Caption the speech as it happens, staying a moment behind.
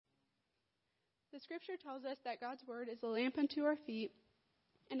The scripture tells us that God's word is a lamp unto our feet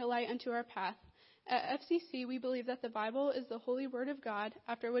and a light unto our path. At FCC, we believe that the Bible is the holy word of God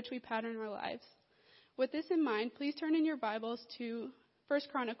after which we pattern our lives. With this in mind, please turn in your Bibles to 1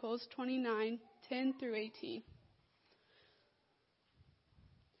 Chronicles 29:10 through 18.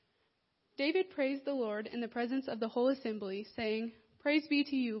 David praised the Lord in the presence of the whole assembly, saying, "Praise be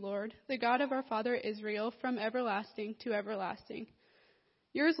to you, Lord, the God of our father Israel, from everlasting to everlasting.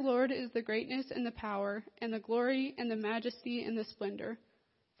 Yours, Lord, is the greatness and the power and the glory and the majesty and the splendor.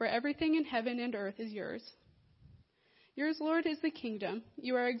 For everything in heaven and earth is yours. Yours, Lord, is the kingdom.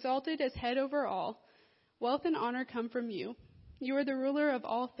 You are exalted as head over all. Wealth and honor come from you. You are the ruler of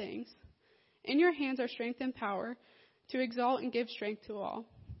all things. In your hands are strength and power to exalt and give strength to all.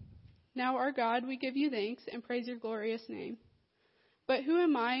 Now, our God, we give you thanks and praise your glorious name. But who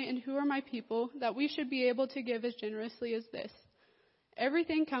am I and who are my people that we should be able to give as generously as this?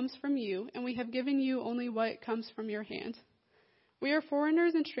 Everything comes from you, and we have given you only what comes from your hand. We are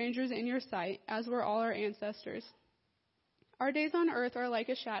foreigners and strangers in your sight, as were all our ancestors. Our days on earth are like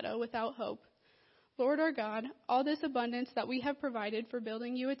a shadow without hope. Lord our God, all this abundance that we have provided for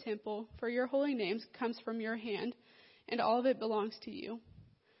building you a temple for your holy names comes from your hand, and all of it belongs to you.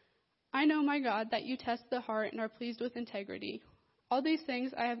 I know, my God, that you test the heart and are pleased with integrity. All these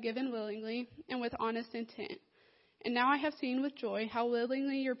things I have given willingly and with honest intent. And now I have seen with joy how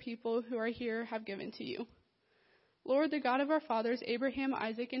willingly your people who are here have given to you. Lord, the God of our fathers, Abraham,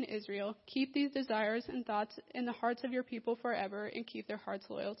 Isaac, and Israel, keep these desires and thoughts in the hearts of your people forever and keep their hearts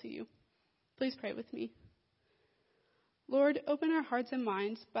loyal to you." Please pray with me. Lord, open our hearts and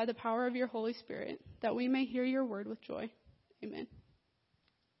minds by the power of your Holy Spirit, that we may hear your word with joy. Amen.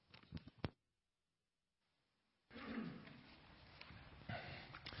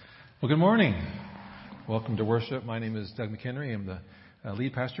 Well, good morning. Welcome to worship. My name is Doug McHenry. I'm the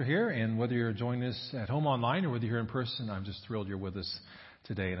lead pastor here. And whether you're joining us at home online or whether you're here in person, I'm just thrilled you're with us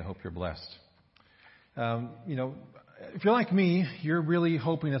today, and I hope you're blessed. If you're like me, you're really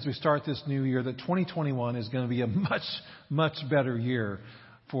hoping as we start this new year that 2021 is going to be a much, much better year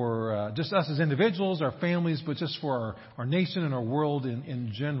for just us as individuals, our families, but just for our nation and our world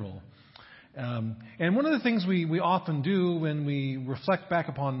in general. And one of the things we often do when we reflect back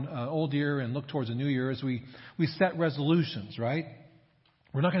upon old year and look towards a new year is we set resolutions, right?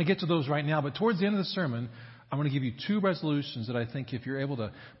 We're not going to get to those right now, but towards the end of the sermon, I'm going to give you 2 resolutions that I think if you're able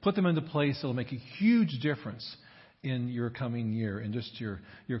to put them into place, it'll make a huge difference in your coming year and just your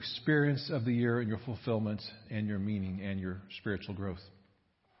experience of the year and your fulfillment and your meaning and your spiritual growth.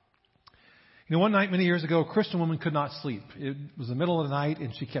 One night many years ago, a Christian woman could not sleep. It was the middle of the night,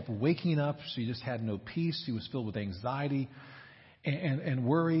 and she kept waking up. She just had no peace. She was filled with anxiety and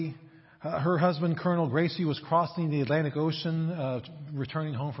worry. Her husband, Colonel Gracie, was crossing the Atlantic Ocean,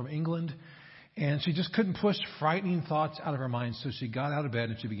 returning home from England, and she just couldn't push frightening thoughts out of her mind, so she got out of bed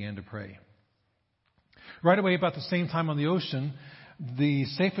and she began to pray. Right away, about the same time on the ocean, the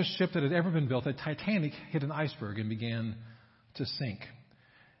safest ship that had ever been built, the Titanic, hit an iceberg and began to sink.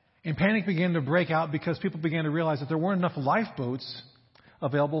 And panic began to break out because people began to realize that there weren't enough lifeboats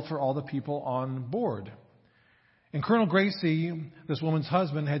available for all the people on board. And Colonel Gracie, this woman's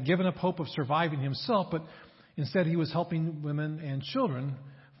husband, had given up hope of surviving himself, but instead he was helping women and children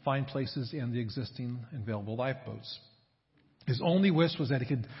find places in the existing available lifeboats. His only wish was that he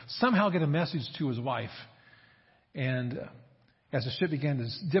could somehow get a message to his wife. And as the ship began to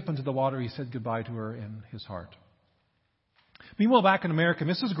dip into the water, he said goodbye to her in his heart. Meanwhile, back in America,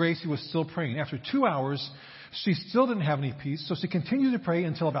 Mrs. Gracie was still praying. After 2 hours, she still didn't have any peace, so she continued to pray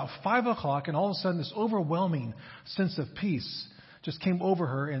until about 5 o'clock, and all of a sudden this overwhelming sense of peace just came over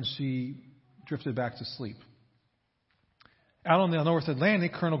her, and she drifted back to sleep. Out on the North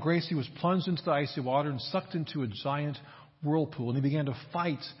Atlantic, Colonel Gracie was plunged into the icy water and sucked into a giant whirlpool, and he began to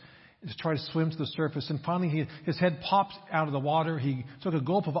fight to try to swim to the surface, and finally his head popped out of the water. He took a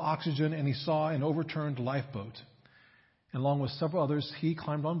gulp of oxygen, and he saw an overturned lifeboat. And along with several others, he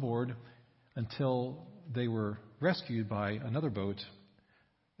climbed on board until they were rescued by another boat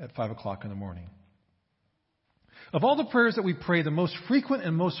at 5 o'clock in the morning. Of all the prayers that we pray, the most frequent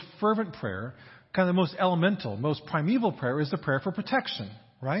and most fervent prayer, kind of the most elemental, most primeval prayer, is the prayer for protection,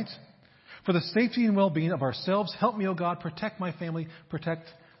 right? For the safety and well-being of ourselves, help me, O God, protect my family, protect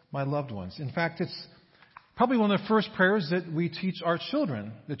my loved ones. In fact, it's probably one of the first prayers that we teach our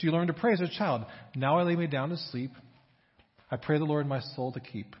children, that you learn to pray as a child. Now I lay me down to sleep. I pray the Lord my soul to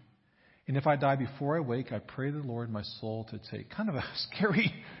keep. And if I die before I wake, I pray the Lord my soul to take. Kind of a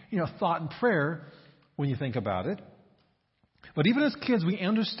scary, thought and prayer when you think about it. But even as kids, we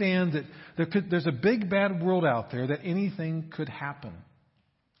understand that there's a big bad world out there that anything could happen.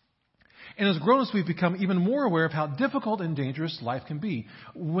 And as grown-ups, we've become even more aware of how difficult and dangerous life can be.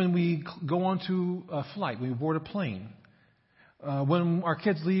 When we go onto a flight, when we board a plane, when our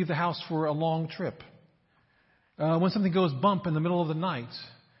kids leave the house for a long trip, when something goes bump in the middle of the night,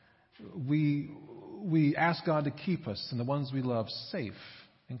 we ask God to keep us and the ones we love safe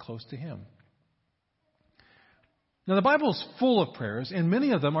and close to Him. Now, the Bible is full of prayers, and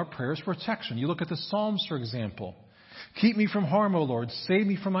many of them are prayers for protection. You look at the Psalms, for example. Keep me from harm, O Lord. Save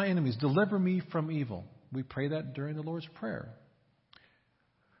me from my enemies. Deliver me from evil. We pray that during the Lord's Prayer.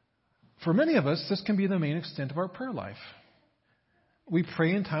 For many of us, this can be the main extent of our prayer life. We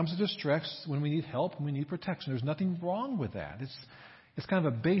pray in times of distress when we need help and we need protection. There's nothing wrong with that. It's kind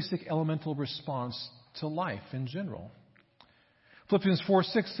of a basic elemental response to life in general. Philippians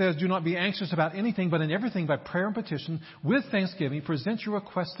 4:6 says, do not be anxious about anything, but in everything by prayer and petition, with thanksgiving, present your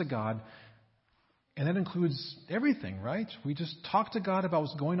requests to God. And that includes everything, right? We just talk to God about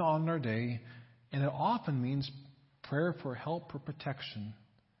what's going on in our day, and it often means prayer for help or protection.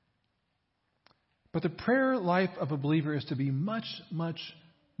 But the prayer life of a believer is to be much, much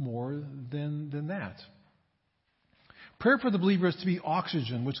more than that. Prayer for the believer is to be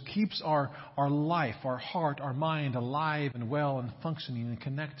oxygen, which keeps our life, our heart, our mind alive and well and functioning and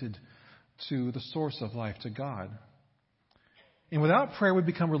connected to the source of life, to God. And without prayer, we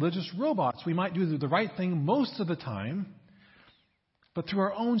become religious robots. We might do the right thing most of the time, but through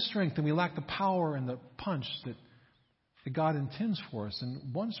our own strength, and we lack the power and the punch that God intends for us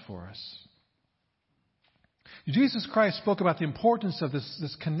and wants for us. Jesus Christ spoke about the importance of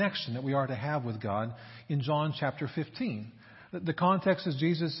this connection that we are to have with God in John chapter 15. The context is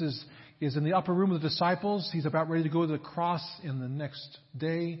Jesus is in the upper room with the disciples. He's about ready to go to the cross in the next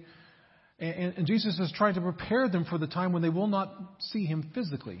day. And Jesus is trying to prepare them for the time when they will not see Him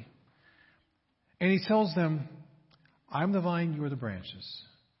physically. And He tells them, I'm the vine, you are the branches.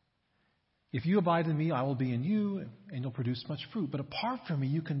 If you abide in me, I will be in you, and you'll produce much fruit. But apart from me,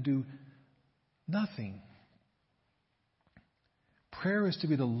 you can do nothing. Prayer is to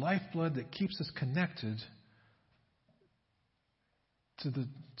be the lifeblood that keeps us connected to the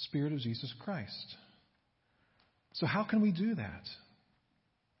Spirit of Jesus Christ. So how can we do that?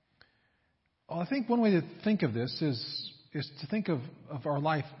 Well, I think one way to think of this is to think of our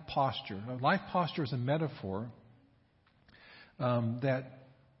life posture. Our life posture is a metaphor that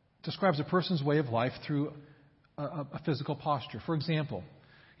describes a person's way of life through a physical posture. For example,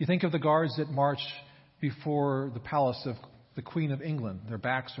 you think of the guards that march before the palace of the Queen of England. Their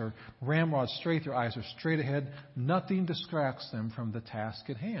backs are ramrod straight, their eyes are straight ahead. Nothing distracts them from the task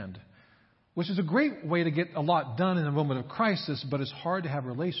at hand, which is a great way to get a lot done in a moment of crisis, but it's hard to have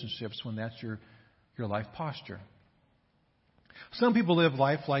relationships when that's your life posture. Some people live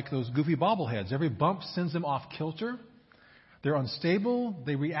life like those goofy bobbleheads. Every bump sends them off kilter. They're unstable.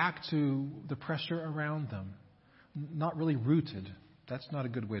 They react to the pressure around them. Not really rooted. That's not a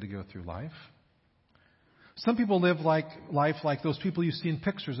good way to go through life. Some people live life like those people you see in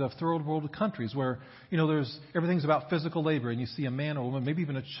pictures of third world countries where, everything's about physical labor, and you see a man or woman, maybe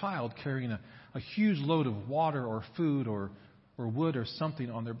even a child, carrying a huge load of water or food or wood or something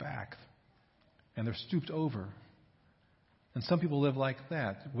on their back. And they're stooped over. And some people live like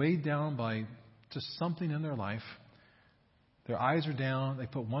that, weighed down by just something in their life. Their eyes are down. They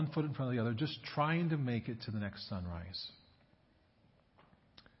put one foot in front of the other, just trying to make it to the next sunrise.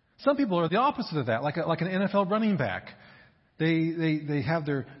 Some people are the opposite of that, like an NFL running back. They have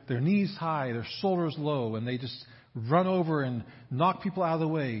their knees high, their shoulders low, and they just run over and knock people out of the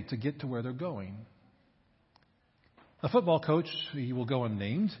way to get to where they're going. A football coach, he will go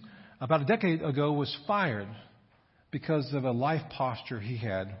unnamed, about a decade ago was fired because of a life posture he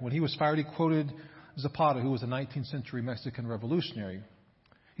had. When he was fired, he quoted Zapata, who was a 19th century Mexican revolutionary.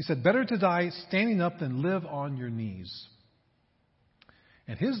 He said, "Better to die standing up than live on your knees."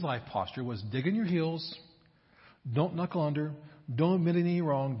 And his life posture was dig in your heels, don't knuckle under, don't admit any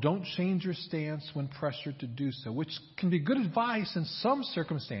wrong, don't change your stance when pressured to do so, which can be good advice in some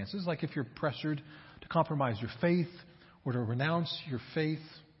circumstances, like if you're pressured to compromise your faith or to renounce your faith,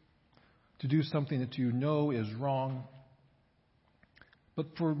 to do something that you know is wrong. But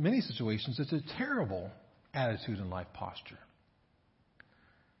for many situations, it's a terrible attitude and life posture.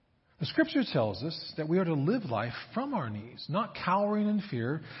 The Scripture tells us that we are to live life from our knees, not cowering in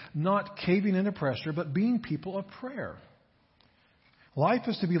fear, not caving into pressure, but being people of prayer. Life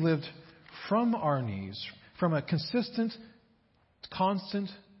is to be lived from our knees, from a consistent,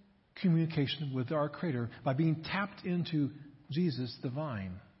 constant communication with our Creator by being tapped into Jesus, the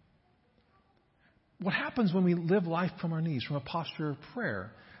vine. What happens when we live life from our knees, from a posture of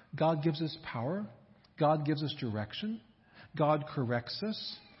prayer? God gives us power. God gives us direction. God corrects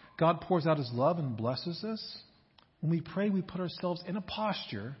us. God pours out His love and blesses us. When we pray, we put ourselves in a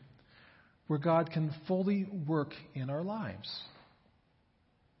posture where God can fully work in our lives.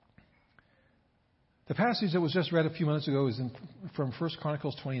 The passage that was just read a few minutes ago is from 1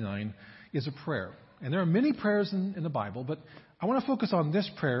 Chronicles 29, is a prayer. And there are many prayers in the Bible, but I want to focus on this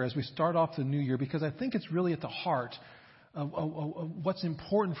prayer as we start off the new year because I think it's really at the heart of what's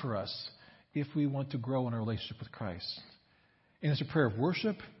important for us if we want to grow in our relationship with Christ. And it's a prayer of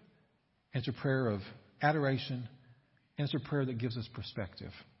worship, and it's a prayer of adoration, and it's a prayer that gives us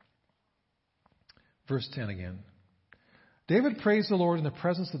perspective. Verse 10 again. David praised the Lord in the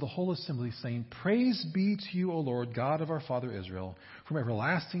presence of the whole assembly, saying, Praise be to you, O Lord, God of our father Israel, from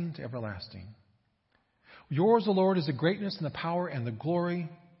everlasting to everlasting. Yours, O Lord, is the greatness and the power and the glory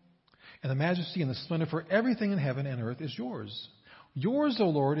and the majesty and the splendor, for everything in heaven and earth is yours. Yours, O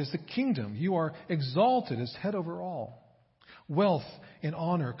Lord, is the kingdom. You are exalted as head over all. Wealth and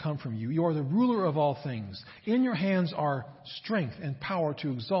honor come from you. You are the ruler of all things. In your hands are strength and power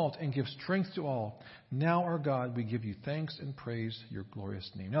to exalt and give strength to all. Now, our God, we give you thanks and praise your glorious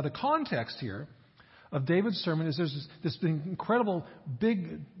name. Now, the context here of David's sermon is there's this incredible,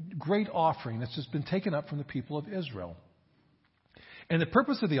 big, great offering that's just been taken up from the people of Israel. And the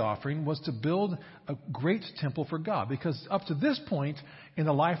purpose of the offering was to build a great temple for God, because up to this point in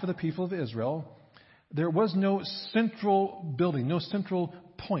the life of the people of Israel, there was no central building, no central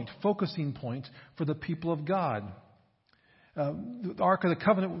point, focusing point for the people of God. The Ark of the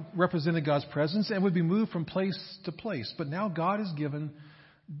Covenant represented God's presence and would be moved from place to place. But now God has given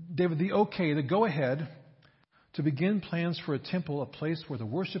David the okay, the go-ahead, to begin plans for a temple, a place where the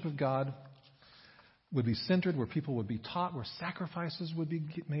worship of God would be centered, where people would be taught, where sacrifices would be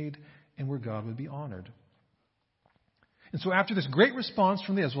made, and where God would be honored. And so after this great response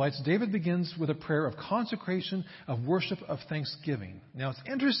from the Israelites, David begins with a prayer of consecration, of worship, of thanksgiving. Now it's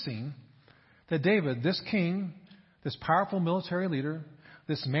interesting that David, this king, this powerful military leader,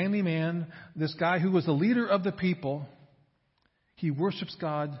 this manly man, this guy who was the leader of the people, he worships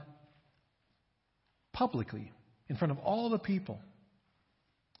God publicly in front of all the people.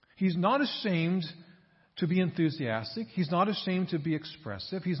 He's not ashamed to be enthusiastic. He's not ashamed to be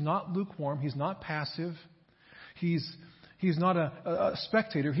expressive. He's not lukewarm. He's not passive. He's not a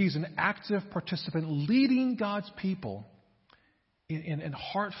spectator. He's an active participant leading God's people in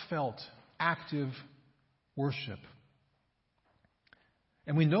heartfelt, active worship.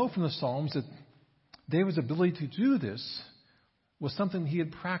 And we know from the Psalms that David's ability to do this was something he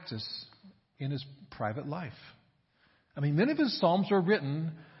had practiced in his private life. I mean, many of his Psalms were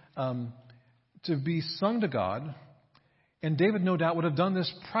written to be sung to God, and David no doubt would have done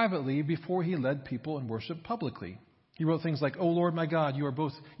this privately before he led people in worship publicly. He wrote things like, O Lord my God, you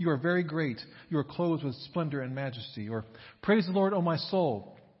are very great. You are clothed with splendor and majesty. Or, praise the Lord, O my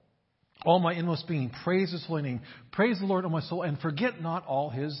soul. All my inmost being, praise His holy name. Praise the Lord, O my soul, and forget not all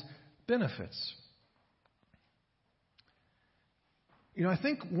His benefits. You know, I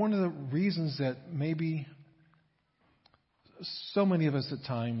think one of the reasons that maybe so many of us at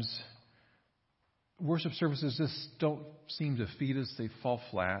times, worship services just don't seem to feed us, they fall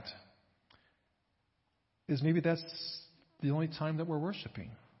flat, is maybe that's the only time that we're worshiping.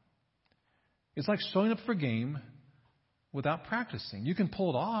 It's like showing up for a game without practicing. You can pull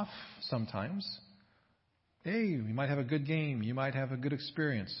it off sometimes. Hey, you might have a good game. You might have a good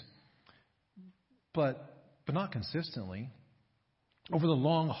experience. But not consistently. Over the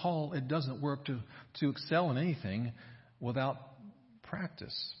long haul, it doesn't work to excel in anything without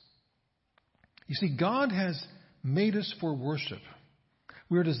practice. You see, God has made us for worship.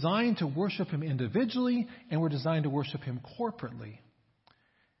 We're designed to worship Him individually, and we're designed to worship Him corporately.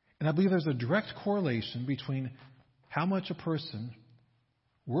 And I believe there's a direct correlation between how much a person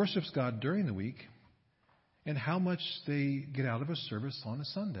worships God during the week and how much they get out of a service on a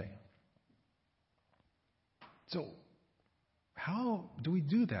Sunday. So, how do we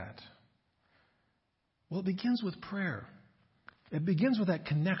do that? Well, it begins with prayer. It begins with that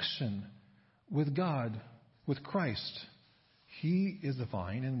connection with God, with Christ. He is the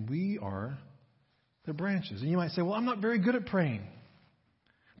vine and we are the branches. And you might say, well, I'm not very good at praying.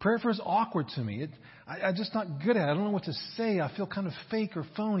 Prayer is awkward to me. I'm just not good at it. I don't know what to say. I feel kind of fake or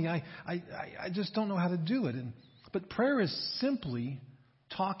phony. I just don't know how to do it. But prayer is simply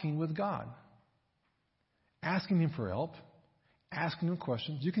talking with God. Asking Him for help. Asking Him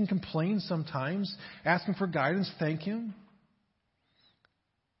questions. You can complain sometimes. Ask Him for guidance. Thank Him.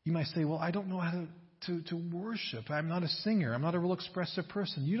 You might say, well, I don't know how to worship. I'm not a singer. I'm not a real expressive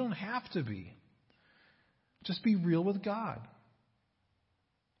person. You don't have to be. Just be real with God.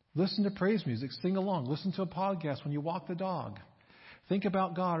 Listen to praise music. Sing along. Listen to a podcast when you walk the dog. Think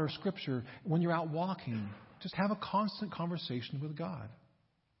about God or Scripture when you're out walking. Just have a constant conversation with God.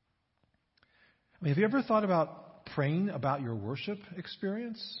 I mean, have you ever thought about praying about your worship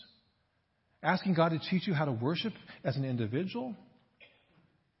experience? Asking God to teach you how to worship as an individual?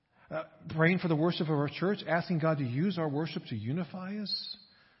 Praying for the worship of our church? Asking God to use our worship to unify us?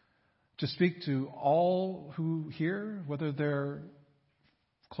 To speak to all who hear, whether they're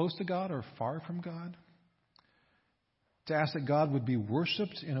close to God or far from God? To ask that God would be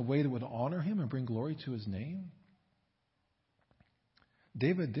worshipped in a way that would honor Him and bring glory to His name?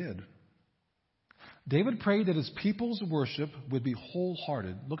 David did. David prayed that his people's worship would be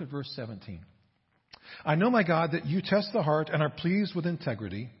wholehearted. Look at verse 17. I know, my God, that you test the heart and are pleased with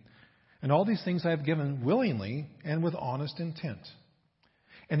integrity, and all these things I have given willingly and with honest intent.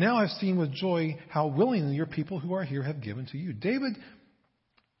 And now I've seen with joy how willingly your people who are here have given to you. David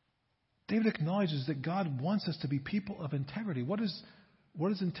acknowledges that God wants us to be people of integrity. What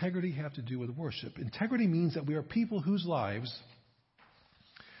does integrity have to do with worship? Integrity means that we are people whose lives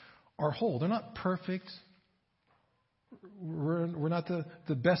are whole. They're not perfect. We're not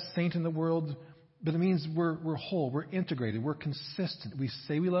the best saint in the world, but it means we're whole. We're integrated. We're consistent. We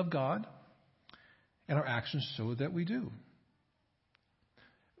say we love God, and our actions show that we do.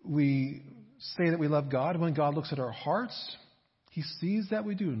 We say that we love God. When God looks at our hearts, He sees that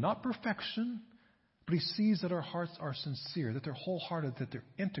we do. Not perfection, but He sees that our hearts are sincere, that they're wholehearted, that they're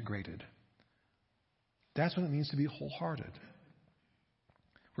integrated. That's what it means to be wholehearted.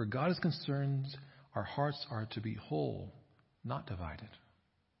 Where God is concerned, our hearts are to be whole, not divided.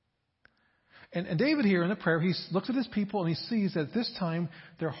 And David here in the prayer, he looks at his people and he sees that at this time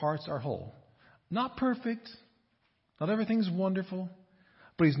their hearts are whole. Not perfect, not everything's wonderful,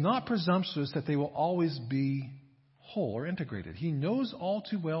 but he's not presumptuous that they will always be whole or integrated. He knows all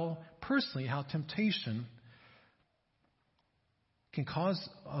too well personally how temptation can cause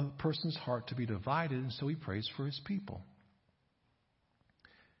a person's heart to be divided, and so he prays for his people.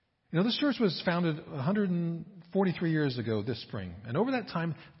 You know, this church was founded 143 years ago this spring. And over that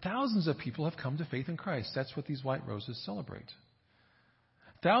time, thousands of people have come to faith in Christ. That's what these white roses celebrate.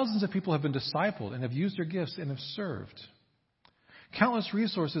 Thousands of people have been discipled and have used their gifts and have served. Countless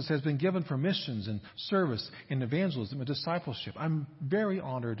resources has been given for missions and service and evangelism and discipleship. I'm very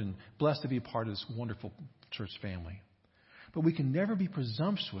honored and blessed to be a part of this wonderful church family. But we can never be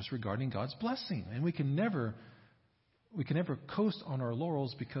presumptuous regarding God's blessing. And we can never coast on our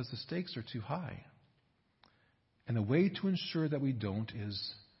laurels because the stakes are too high. And the way to ensure that we don't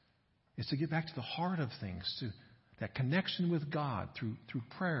is to get back to the heart of things, to that connection with God through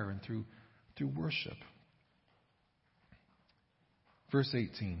prayer and through worship. Verse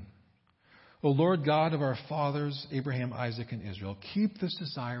 18. O Lord God of our fathers, Abraham, Isaac, and Israel, keep this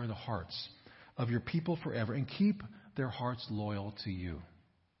desire in the hearts of your people forever and keep their hearts loyal to you.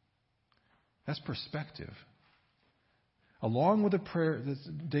 That's perspective. Along with the prayer,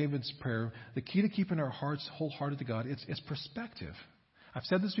 David's prayer, the key to keeping our hearts wholehearted to God, it's perspective. I've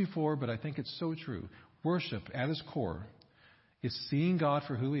said this before, but I think it's so true. Worship, at its core, is seeing God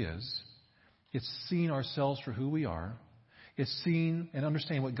for who He is. It's seeing ourselves for who we are. It's seeing and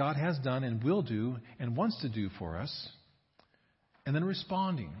understanding what God has done and will do and wants to do for us. And then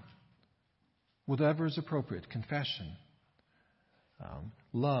responding with whatever is appropriate. Confession,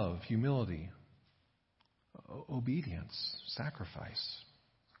 love, humility, obedience, sacrifice.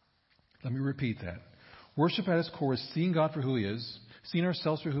 Let me repeat that. Worship at its core is seeing God for who He is, seeing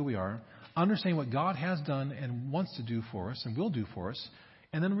ourselves for who we are, understanding what God has done and wants to do for us and will do for us,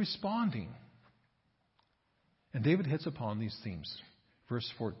 and then responding. And David hits upon these themes. Verse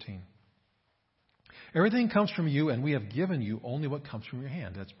 14. Everything comes from you, and we have given you only what comes from your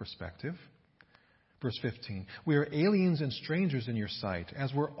hand. That's perspective. Verse 15. We are aliens and strangers in your sight,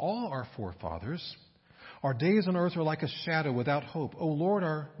 as were all our forefathers. Our days on earth are like a shadow without hope. O Lord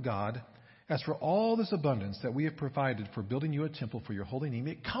our God, as for all this abundance that we have provided for building you a temple for your holy name,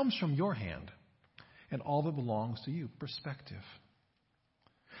 it comes from your hand, and all that belongs to you. Perspective.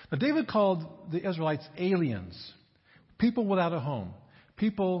 Now, David called the Israelites aliens, people without a home,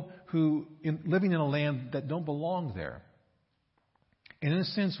 people who living in a land that don't belong there. And in a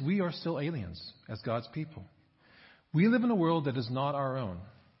sense, we are still aliens as God's people. We live in a world that is not our own.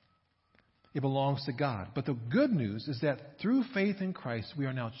 It belongs to God. But the good news is that through faith in Christ, we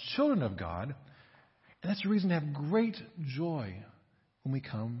are now children of God. And that's the reason to have great joy when we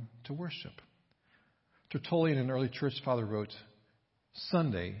come to worship. Tertullian, an early church father, wrote,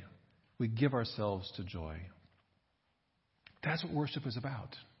 Sunday, we give ourselves to joy. That's what worship is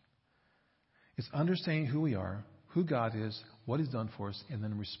about. It's understanding who we are, who God is, what He's done for us, and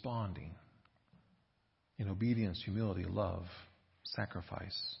then responding in obedience, humility, love,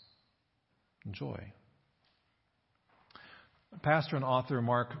 sacrifice, and joy. Pastor and author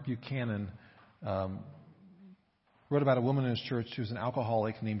Mark Buchanan wrote about a woman in his church who was an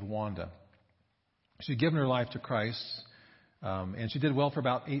alcoholic named Wanda. She'd given her life to Christ, and she did well for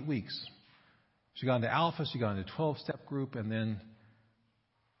about 8 weeks. She got into Alpha, she got into 12-step group, and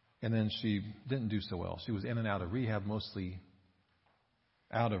then she didn't do so well. She was in and out of rehab, mostly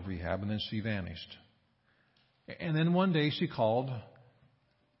out of rehab, and then she vanished. And then one day she called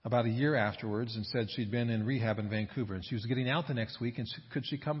about a year afterwards and said she'd been in rehab in Vancouver, and she was getting out the next week, and could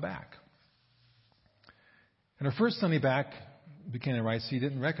she come back? And her first Sunday back, Buchanan writes, he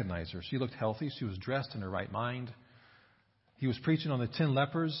didn't recognize her. She looked healthy. She was dressed in her right mind. He was preaching on the 10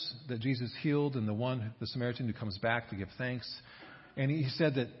 lepers that Jesus healed and the Samaritan who comes back to give thanks. And he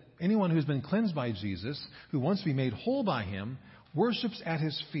said that anyone who's been cleansed by Jesus, who wants to be made whole by him, worships at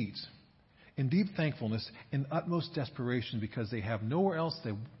his feet in deep thankfulness, in utmost desperation, because they have nowhere else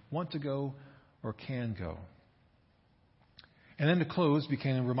they want to go or can go. And then to close,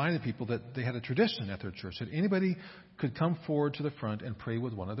 Buchanan reminded people that they had a tradition at their church, that anybody could come forward to the front and pray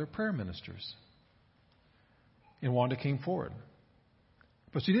with one of their prayer ministers. And Wanda came forward.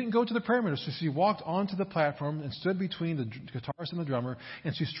 But she didn't go to the prayer minister. She walked onto the platform and stood between the guitarist and the drummer,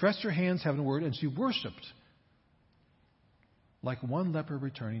 and she stretched her hands heavenward, and she worshiped like one leper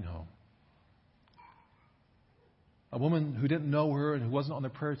returning home. A woman who didn't know her and who wasn't on the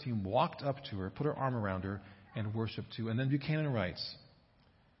prayer team walked up to her, put her arm around her, and worshiped too. And then Buchanan writes,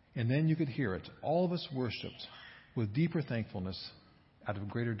 and then you could hear it. All of us worshiped with deeper thankfulness out of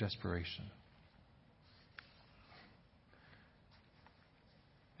greater desperation.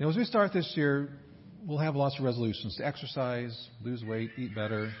 Now, as we start this year, we'll have lots of resolutions to exercise, lose weight, eat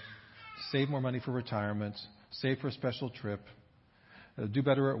better, save more money for retirement, save for a special trip, do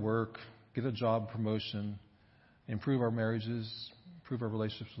better at work, get a job promotion, improve our marriages, improve our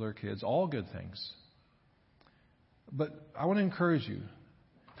relationships with our kids, all good things. But I want to encourage you,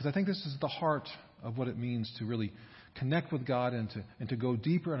 because I think this is the heart of what it means to really connect with God and to go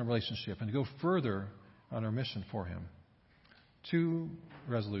deeper in a relationship and to go further on our mission for Him. 2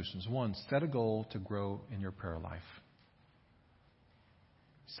 resolutions. 1, set a goal to grow in your prayer life.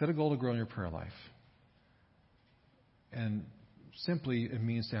 Set a goal to grow in your prayer life. And simply, it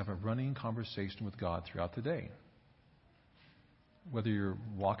means to have a running conversation with God throughout the day. Whether you're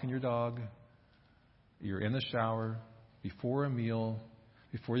walking your dog, you're in the shower, before a meal,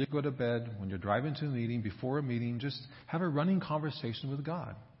 before you go to bed, when you're driving to a meeting, before a meeting, just have a running conversation with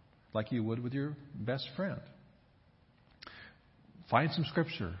God, like you would with your best friend. Find some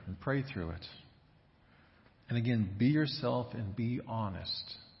scripture and pray through it. And again, be yourself and be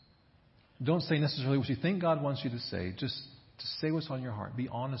honest. Don't say necessarily what you think God wants you to say. Just say what's on your heart. Be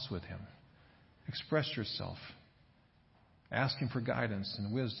honest with Him. Express yourself. Ask Him for guidance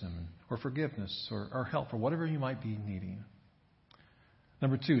and wisdom or forgiveness or help or whatever you might be needing.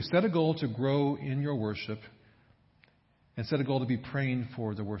 Number 2, set a goal to grow in your worship and set a goal to be praying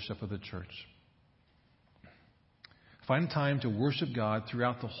for the worship of the church. Find time to worship God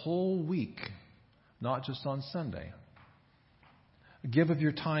throughout the whole week, not just on Sunday. Give of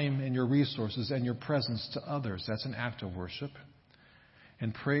your time and your resources and your presence to others. That's an act of worship.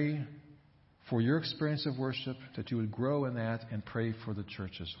 And pray for your experience of worship, that you would grow in that, and pray for the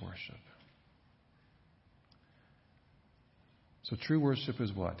church's worship. So true worship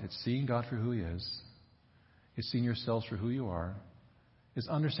is what? It's seeing God for who He is. It's seeing yourselves for who you are. It's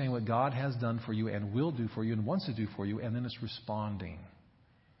understanding what God has done for you and will do for you and wants to do for you, and then it's responding.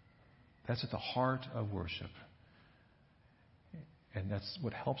 That's at the heart of worship. And that's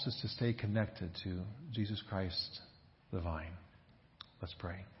what helps us to stay connected to Jesus Christ, the vine. Let's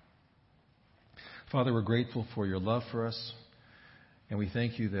pray. Father, we're grateful for your love for us, and we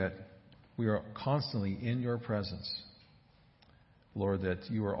thank you that we are constantly in your presence. Lord, that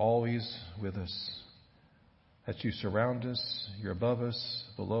you are always with us, that you surround us, you're above us,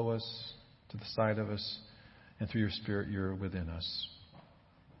 below us, to the side of us, and through your Spirit, you're within us.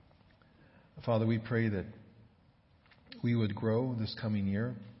 Father, we pray that we would grow this coming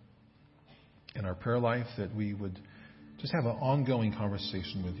year in our prayer life, that we would just have an ongoing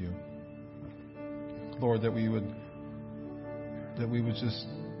conversation with you. Lord, that we would just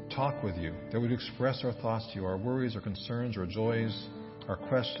talk with you, that we'd express our thoughts to you, our worries, our concerns, our joys, our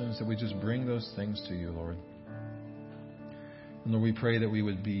questions, that we just bring those things to you, Lord. And Lord, we pray that we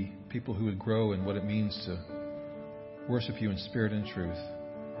would be people who would grow in what it means to worship you in spirit and truth,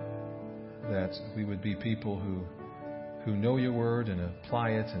 that we would be people who know your word and apply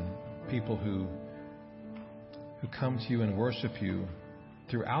it, and people who come to you and worship you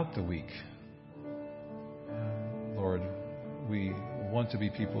throughout the week. Lord, We want to be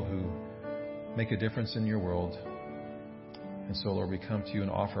people who make a difference in your world. And so, Lord, we come to you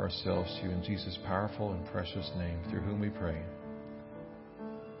and offer ourselves to you in Jesus' powerful and precious name, through whom we pray.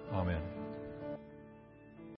 Amen.